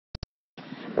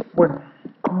Bueno,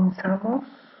 comenzamos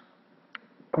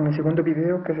con el segundo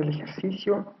video, que es el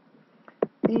ejercicio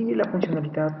y la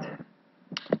funcionalidad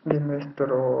de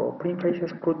nuestro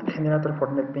Primefaces Crud Generator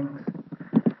for Netbeans.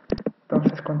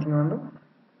 Entonces, continuando,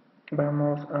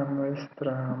 vamos a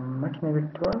nuestra máquina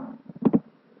virtual.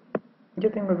 Yo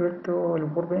tengo abierto el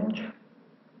Workbench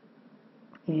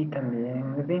y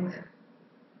también Netbeans.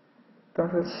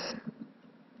 Entonces,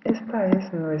 esta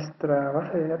es nuestra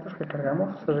base de datos que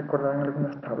cargamos. Se recordarán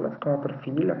algunas tablas como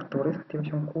perfil, actores,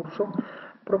 activación, curso,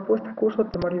 propuesta, curso,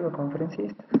 temario de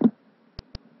conferencistas.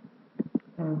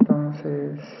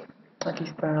 Entonces, aquí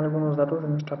están algunos datos de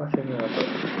nuestra base de datos.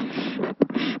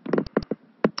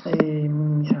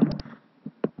 Minimizamos.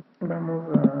 Vamos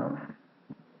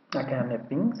acá a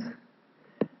Netbeans.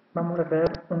 Vamos a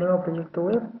crear un nuevo proyecto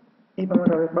web y vamos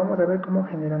a ver cómo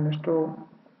se genera nuestro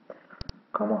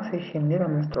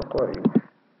código.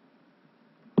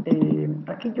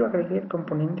 Aquí yo agregué el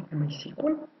componente de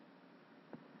MySQL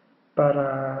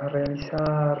para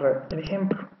realizar el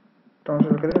ejemplo.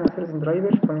 Entonces, lo que deben hacer es en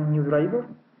drivers, ponen new driver,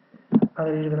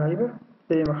 adherir driver,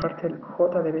 deben bajarse el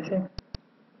JDBC,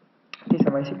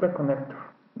 dice MySQL Connector,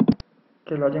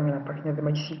 que lo hayan en la página de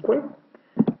MySQL,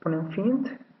 ponen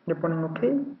find, le ponen OK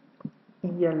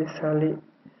y ya les sale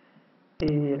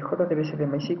el JDBC de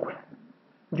MySQL.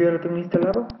 Yo ya lo tengo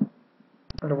instalado,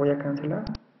 lo voy a cancelar.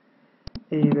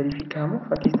 Verificamos,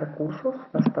 aquí está cursos,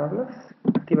 las tablas,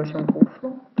 activación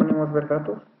curso, ponemos ver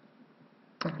datos,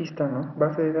 aquí está, ¿no?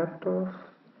 Base de datos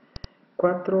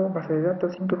 4, base de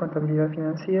datos 5, contabilidad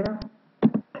financiera.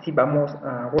 Si vamos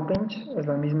a Workbench, es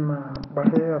la misma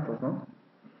base de datos, ¿no?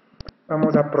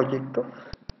 Vamos a proyectos,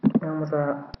 vamos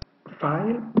a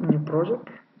File, New Project,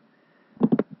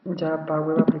 JPA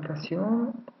Web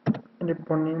Application, le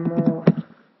ponemos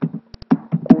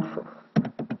cursos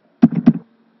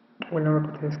o el nombre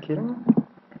que ustedes quieran.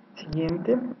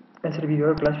 Siguiente, el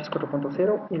servidor Clases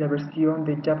 4.0 y la versión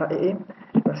de Java EE,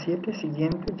 la 7.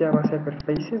 Siguiente, JSF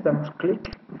Pages, damos clic,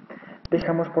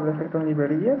 dejamos por defecto en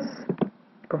librerías,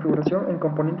 configuración, en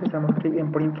componentes damos clic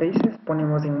en Primefaces,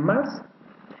 ponemos en más,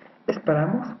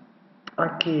 esperamos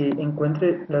a que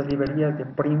encuentre las librerías de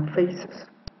Primefaces.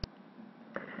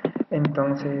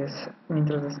 Entonces,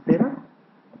 mientras espera,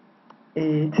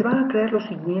 se van a crear los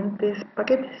siguientes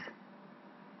paquetes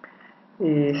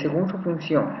según su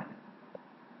función.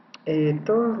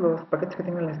 Todos los paquetes que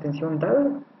tengan la extensión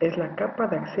DAL es la capa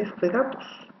de acceso de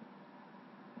datos.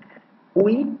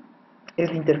 UI es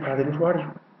la interfaz del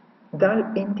usuario.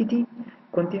 DAL Entity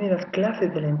contiene las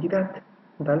clases de la entidad.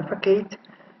 DAL Facade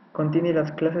contiene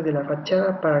las clases de la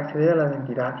fachada para acceder a las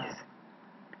entidades.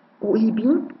 UI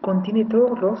Bin contiene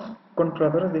todos los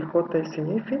controladores de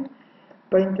JSF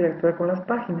para interactuar con las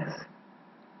páginas.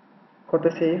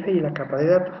 JSF y la capa de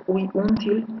datos. UI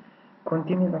Until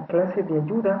contiene la clase de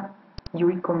ayuda y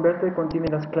UI Converter contiene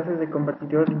las clases de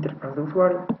convertidor de interfaz de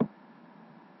usuario.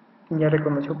 Ya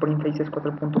reconoció Primefaces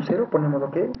 4.0, ponemos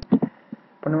OK,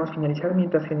 ponemos finalizar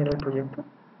mientras genera el proyecto.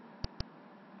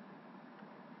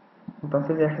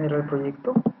 Entonces ya genera el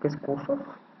proyecto, que es cursos.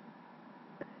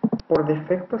 Por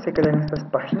defecto se quedan estas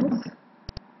páginas.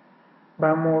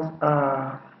 Vamos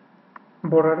a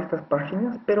borrar estas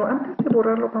páginas, pero antes de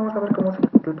borrarlo vamos a ver cómo se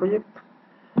ejecuta el proyecto.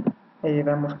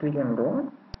 Damos clic en Run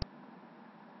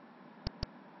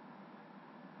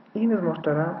y nos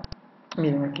mostrará,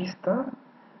 miren, aquí está,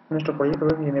 nuestro proyecto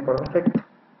viene por defecto.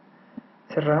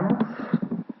 Cerramos,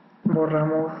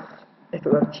 borramos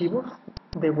estos archivos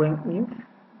de WhenIf,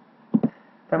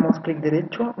 damos clic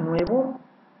derecho, nuevo,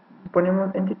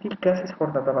 ponemos Entity Classes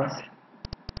for Database.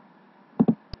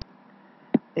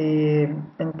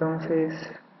 Entonces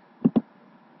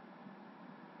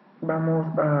vamos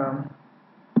a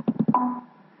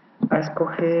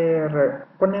escoger,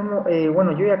 ponemos,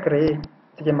 bueno, yo ya creé,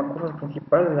 se llama cursos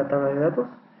principales de la tabla de datos,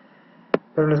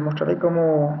 pero les mostraré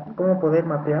cómo poder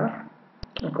mapear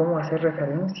y cómo hacer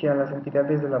referencia a las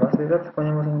entidades de la base de datos.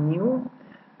 Ponemos en New,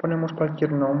 ponemos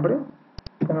cualquier nombre,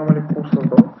 pongámosle cursos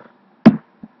 2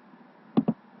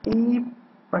 y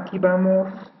aquí vamos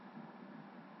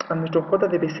a nuestro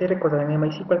JDBC, recordarán en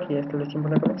MySQL que ya establecimos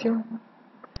la conexión.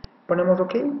 Ponemos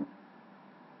OK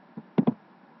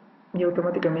y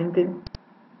automáticamente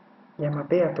ya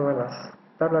mapea todas las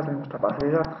tablas de nuestra base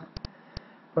de datos.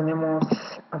 Ponemos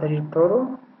adherir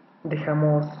todo,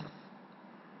 dejamos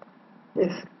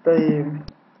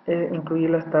incluir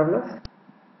las tablas,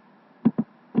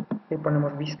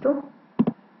 ponemos visto,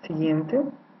 siguiente,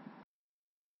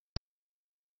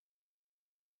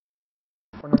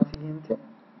 ponemos siguiente.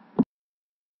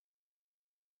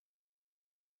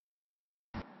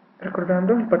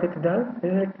 Recordando, el paquete DAL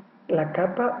es la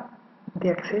capa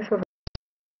de acceso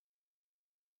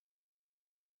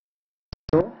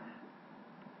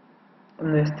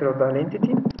nuestro Dal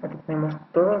Entity. Aquí tenemos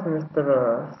todas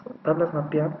nuestras tablas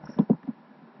mapeadas.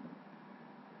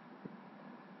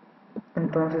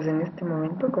 Entonces en este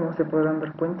momento, como se podrán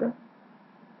dar cuenta,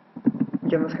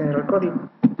 ya nos genera el código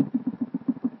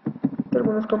de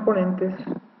algunos componentes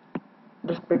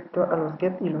respecto a los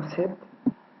get y los set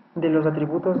de los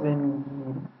atributos de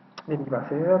mi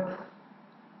base de datos,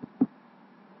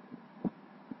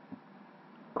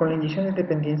 con la inyección de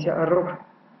dependencia arroba.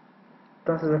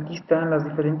 Entonces aquí están las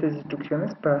diferentes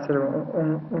instrucciones para hacer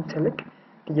un select,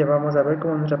 que ya vamos a ver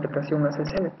cómo nuestra aplicación hace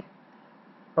select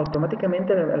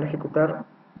automáticamente al ejecutar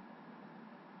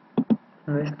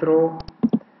nuestra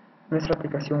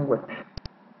aplicación web.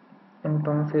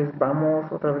 Entonces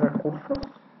vamos otra vez a cursos,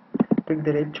 clic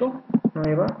derecho,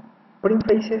 nueva,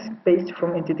 Primefaces Page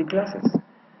from Entity Classes. Si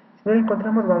no lo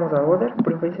encontramos, vamos a Other,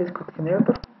 Primefaces Crud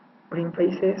Generator,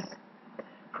 Primefaces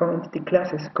from Entity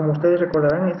Classes. Como ustedes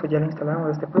recordarán, esto ya lo instalamos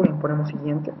de este plugin. Ponemos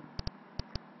siguiente,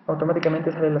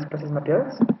 automáticamente salen las clases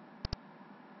mapeadas.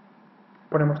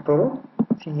 Ponemos todo,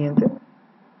 siguiente.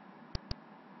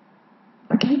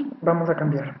 Aquí vamos a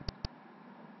cambiar.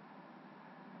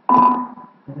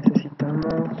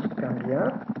 Necesitamos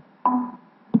cambiar.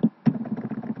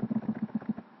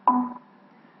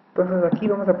 Entonces aquí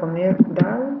vamos a poner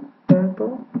dal.facade.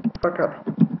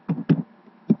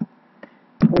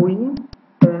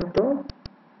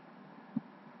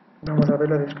 Vamos a ver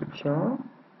la descripción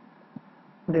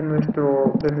de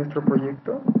nuestro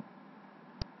proyecto.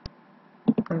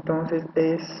 Entonces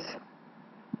es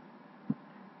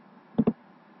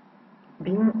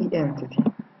bin y entity.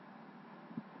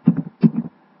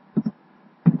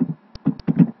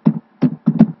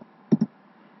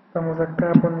 Vamos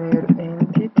acá a poner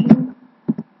entity,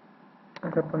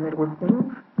 acá a poner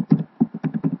webinf,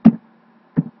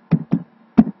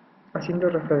 haciendo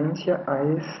referencia a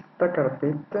esta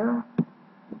carpeta.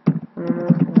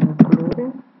 Nos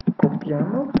incluye,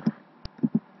 copiamos,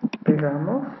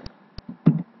 pegamos,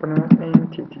 ponemos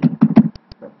entity,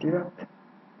 entidad.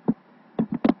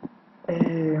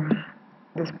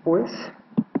 Después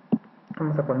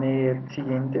vamos a poner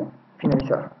siguiente,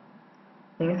 finalizar.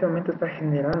 En este momento está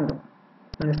generando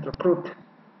nuestro CRUD.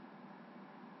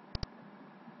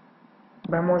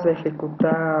 Vamos a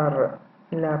ejecutar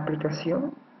la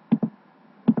aplicación.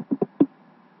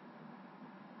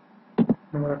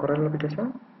 Vamos a correr la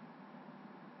aplicación.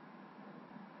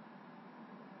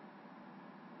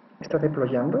 Está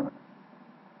deployando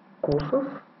cursos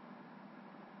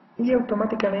y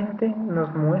automáticamente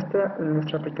nos muestra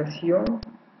nuestra aplicación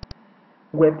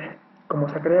web como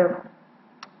se ha creado.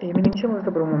 Minimicemos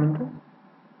esto por un momento.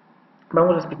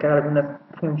 Vamos a explicar algunas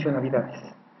funcionalidades.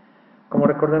 Como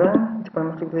recordarán, si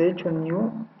ponemos clic derecho en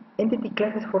New, Entity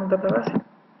Classes from Database.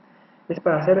 Es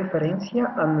para hacer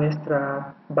referencia a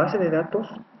nuestra base de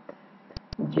datos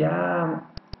ya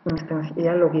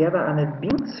logueada a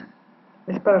Netbeans.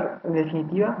 Es para, en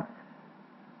definitiva,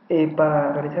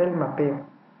 para realizar el mapeo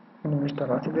de nuestra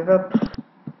base de datos.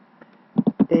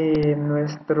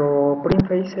 Nuestro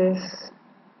Primefaces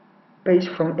Page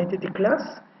from Entity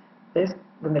Class es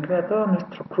donde crea todo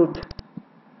nuestro CRUD.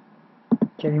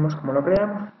 Ya vimos cómo lo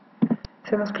creamos.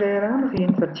 Se nos crearán los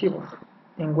siguientes archivos: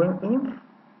 en webinf,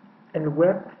 el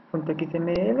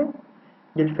web.xml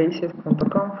y el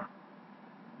faces.conf.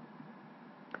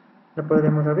 Lo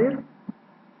podremos abrir.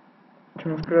 Se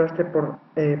nos crea este por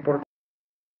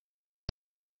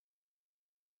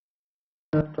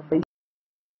nuestro face.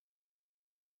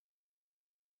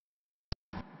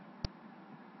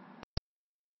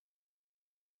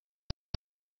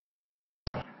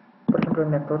 Por ejemplo,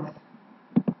 en actores,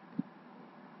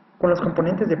 con los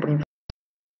componentes de Primefaces.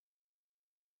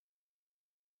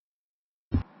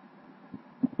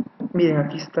 Miren,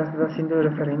 aquí está haciendo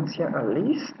referencia a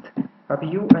list, a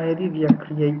view, a edit y a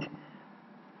create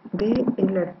de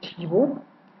el archivo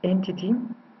entity.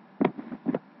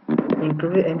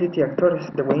 Incluye entity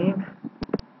actores de WinInf.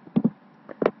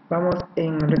 Vamos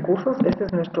en recursos. Este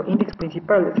es nuestro index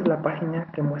principal. Esta es la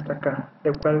página que muestra acá,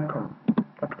 de welcome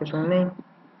application name.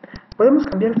 Podemos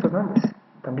cambiar estos nombres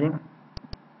también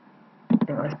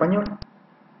en español.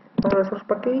 Vamos a source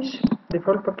package,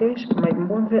 default package, my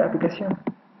bundle aplicación.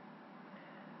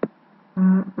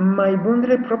 My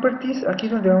bundle properties, aquí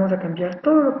es donde vamos a cambiar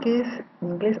todo lo que es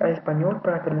inglés a español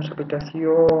para que nuestra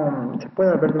aplicación se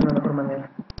pueda ver de una mejor manera.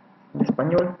 En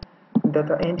español,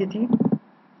 data entity.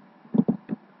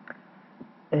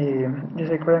 Ya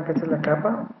se recuerdan que esta es la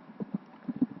capa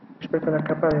respecto a la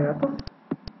capa de datos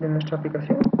de nuestra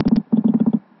aplicación.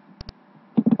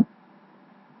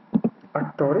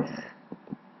 Actores,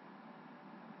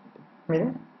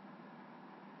 miren,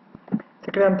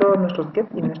 se crean todos nuestros get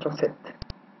y nuestros set.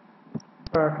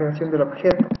 para creación del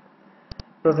objeto.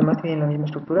 Los demás tienen la misma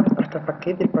estructura. Abstract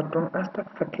Facade, el patrón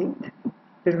Abstract Facade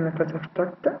es una clase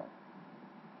abstracta.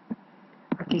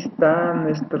 Aquí están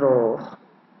nuestros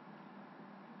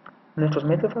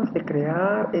métodos de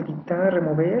crear, editar,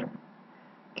 remover,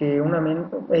 que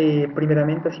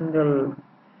primeramente haciendo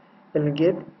el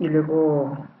get y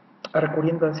luego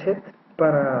recurriendo al set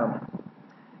para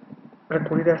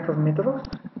recurrir a estos métodos.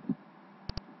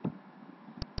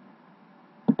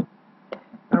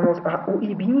 Vamos a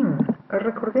UI-Bin.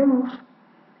 Recordemos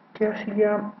que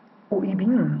hacía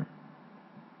UI-Bin.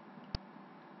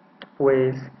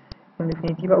 Pues, en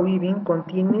definitiva, UI-Bin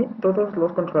contiene todos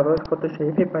los controladores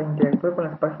JSF para interactuar con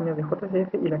las páginas de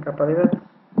JSF y la capa de datos.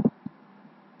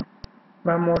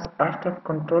 Vamos a Abstract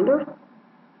Controller.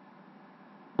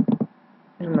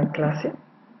 Es una clase.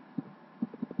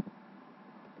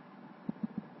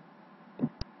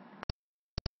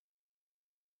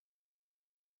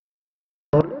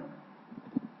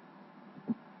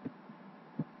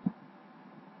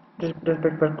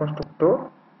 Respecto al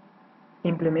constructor,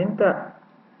 implementa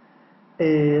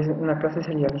una clase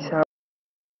serializada,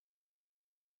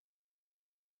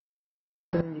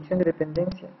 una inyección de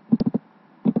dependencia.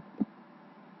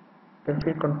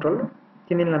 Perfil controller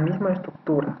tienen la misma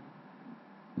estructura.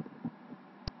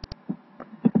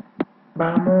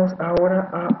 Vamos ahora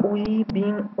a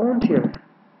UI-Bin Until.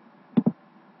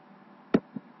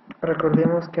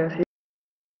 Recordemos que así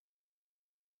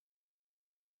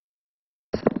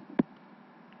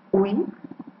UI,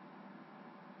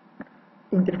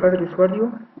 interfaz del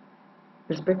usuario,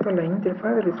 respecto a la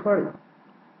interfaz del usuario,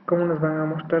 cómo nos van a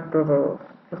mostrar todos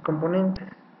los componentes.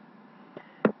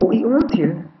 UI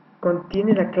Until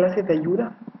contiene la clase de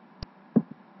ayuda.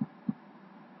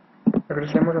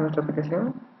 Regresemos a nuestra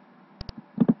aplicación.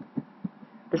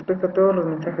 Respecto a todos los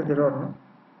mensajes de error, ¿no?,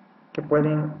 que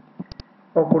pueden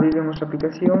ocurrir en nuestra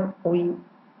aplicación, UI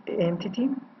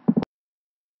Entity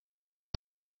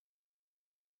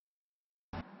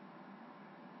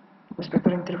respecto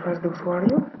a la interfaz de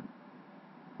usuario,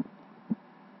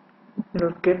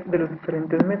 los get de los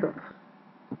diferentes métodos.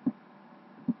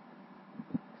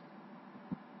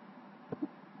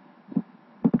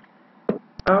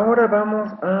 Ahora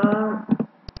vamos a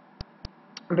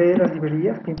ver las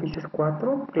librerías Primefaces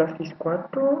 4, Clases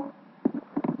 4,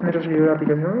 nuestro servidor de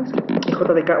aplicaciones y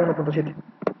JDK 1.7.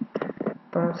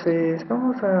 Entonces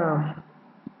vamos a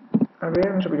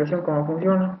ver nuestra aplicación cómo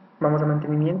funciona. Vamos a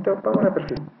mantenimiento, vamos a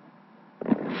perfil.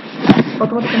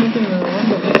 Automáticamente nos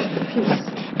manda los perfiles.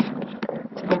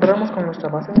 Si comparamos con nuestra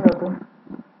base de datos,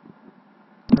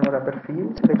 vamos a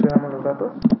perfil, seleccionamos los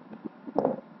datos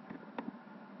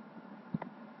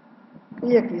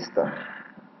y aquí está: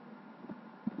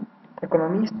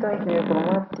 economista, ingeniero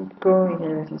informático,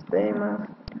 ingeniero de sistemas.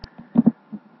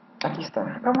 Aquí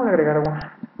está. Vamos a agregar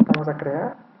una. Vamos a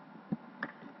crear.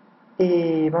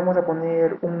 Vamos a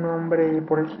poner un nombre,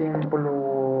 por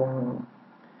ejemplo,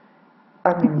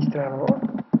 administrador.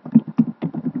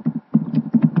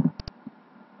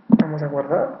 Vamos a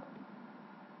guardar.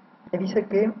 Y dice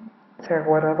que se ha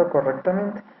guardado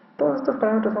correctamente. Todos estos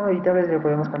parámetros son editables y lo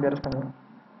podemos cambiar a español.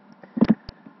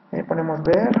 Ponemos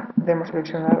ver. Debemos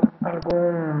seleccionar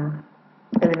algún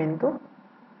elemento.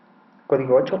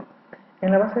 Código 8.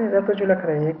 En la base de datos yo la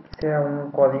creé que sea un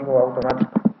código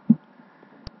automático.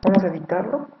 Vamos a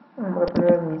editarlo. Vamos a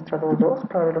poner administrador 2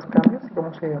 para ver los cambios y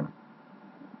cómo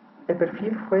el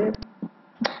perfil fue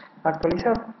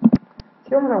actualizado.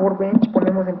 Si vamos a Workbench,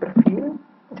 ponemos en perfil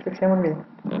y seleccionamos bien.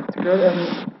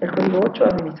 El código 8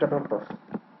 administrador 2.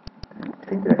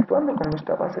 Está interactuando con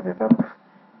nuestra base de datos.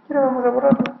 Y ahora vamos a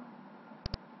borrarlo.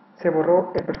 Se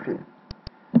borró el perfil.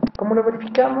 ¿Cómo lo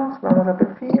verificamos? Vamos a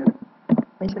perfil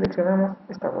y seleccionamos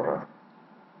está borrado.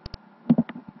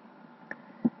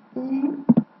 Y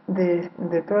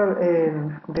de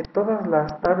todas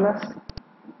las tablas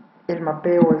el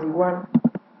mapeo es igual.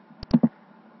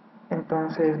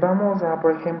 Entonces vamos a,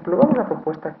 por ejemplo, vamos a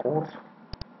propuesta curso.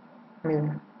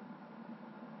 Miren,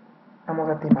 vamos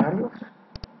a temarios.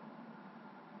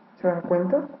 ¿Se dan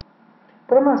cuenta?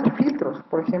 Podemos hacer filtros.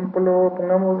 Por ejemplo,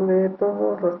 pongámosle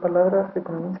todas las palabras que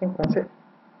comiencen con C.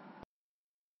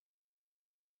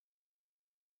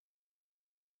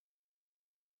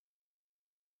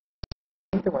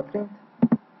 O a 30.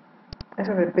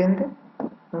 Eso depende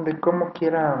de cómo lo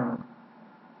quiera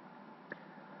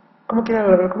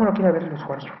ver el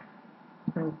usuario.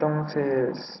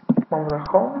 Entonces vamos a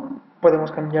Home,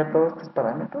 podemos cambiar todos estos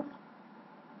parámetros,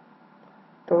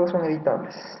 todos son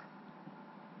editables.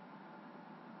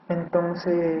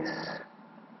 Entonces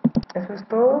eso es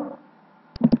todo.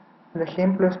 El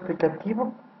ejemplo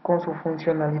explicativo con su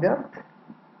funcionalidad.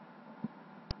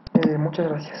 Muchas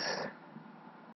gracias.